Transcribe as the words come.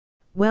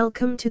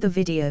Welcome to the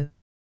video.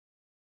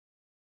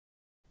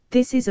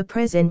 This is a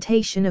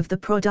presentation of the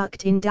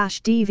product in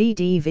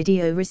DVD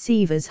video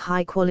receivers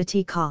high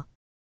quality Car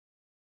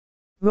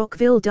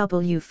Rockville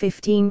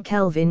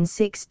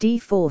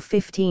W15K6-D4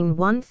 15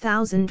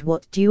 1000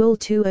 watt dual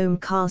 2 ohm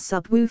car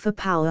subwoofer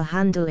power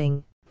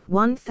handling,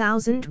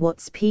 1000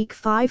 watts peak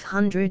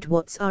 500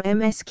 watts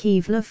RMS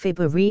Kevlar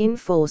fiber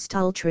reinforced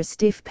ultra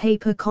stiff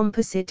paper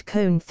composite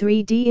cone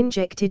 3D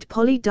injected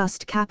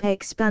polydust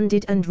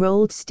CapExpanded and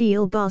rolled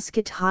steel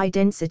basket high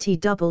density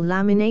double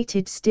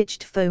laminated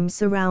stitched foam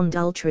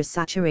SurroundUltra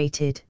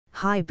saturated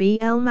high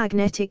BL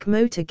magnetic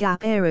motor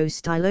GapAero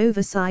style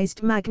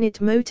oversized magnet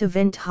motor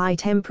VentHigh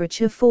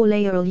temperature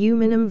 4-layer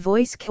aluminum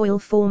voice coil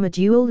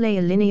FormerDual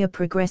layer linear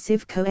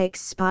progressive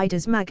coax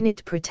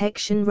SpidersMagnet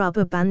protection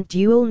rubber band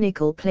dual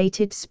nickel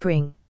plated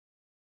spring.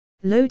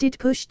 Loaded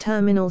push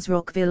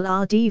TerminalsRockville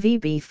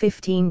RDVB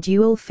 15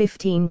 dual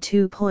 15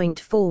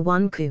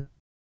 2.41 Q.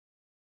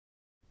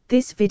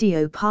 This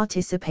video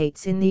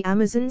participates in the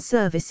Amazon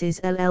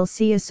Services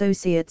LLC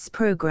Associates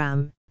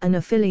Program, an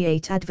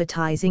affiliate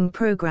advertising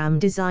program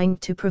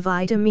designed to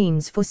provide a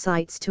means for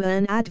sites to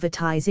earn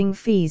advertising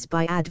fees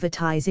by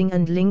advertising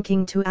and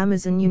linking to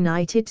Amazon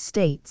United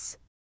States.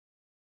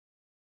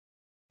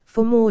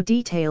 For more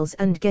details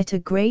and get a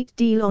great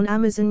deal on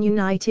Amazon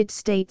United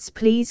States,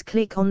 please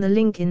click on the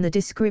link in the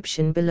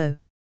description below.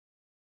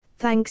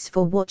 Thanks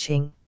for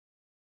watching.